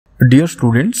Dear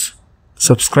students,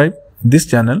 subscribe this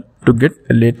channel to get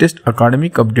latest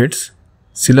academic updates,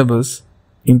 syllabus,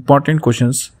 important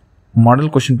questions, model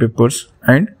question papers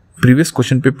and previous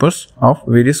question papers of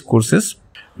various courses.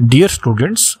 Dear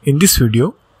students, in this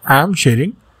video I am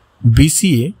sharing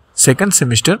BCA second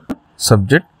semester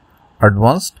subject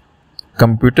Advanced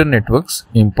Computer Networks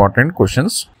important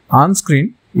questions. On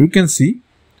screen you can see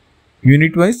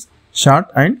unit-wise short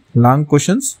and long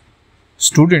questions.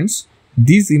 Students,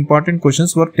 these important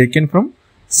questions were taken from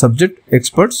subject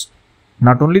experts.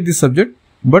 Not only this subject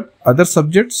but other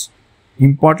subjects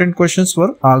important questions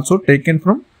were also taken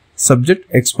from subject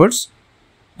experts.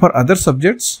 For other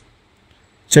subjects,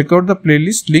 check out the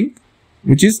playlist link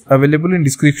which is available in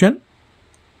description.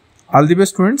 All the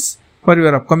best students for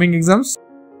your upcoming exams.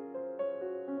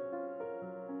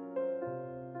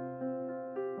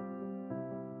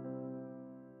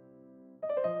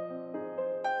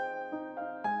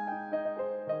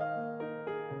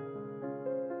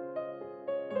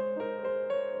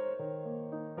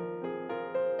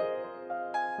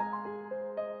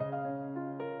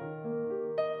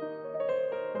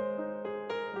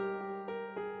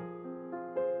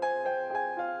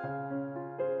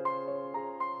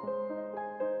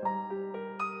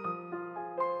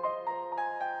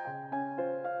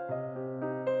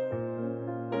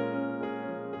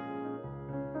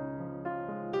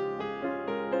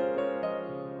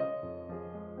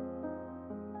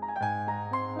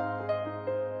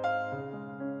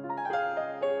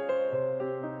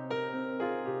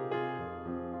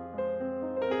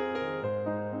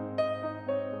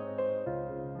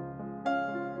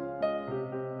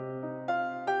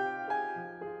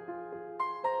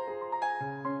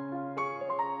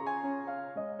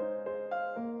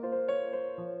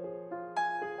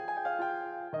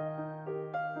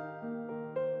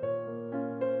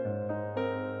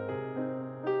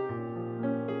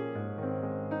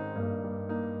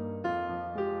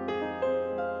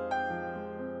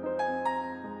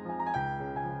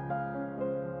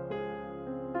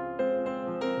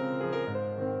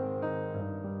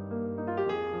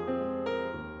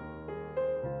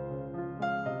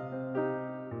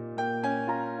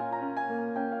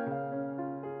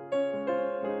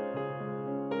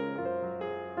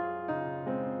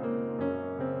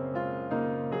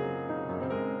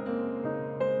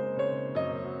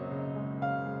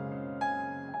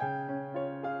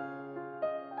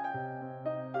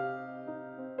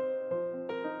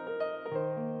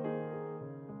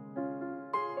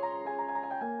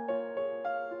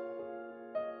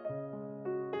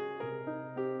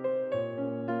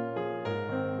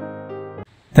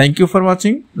 Thank you for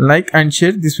watching. Like and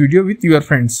share this video with your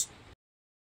friends.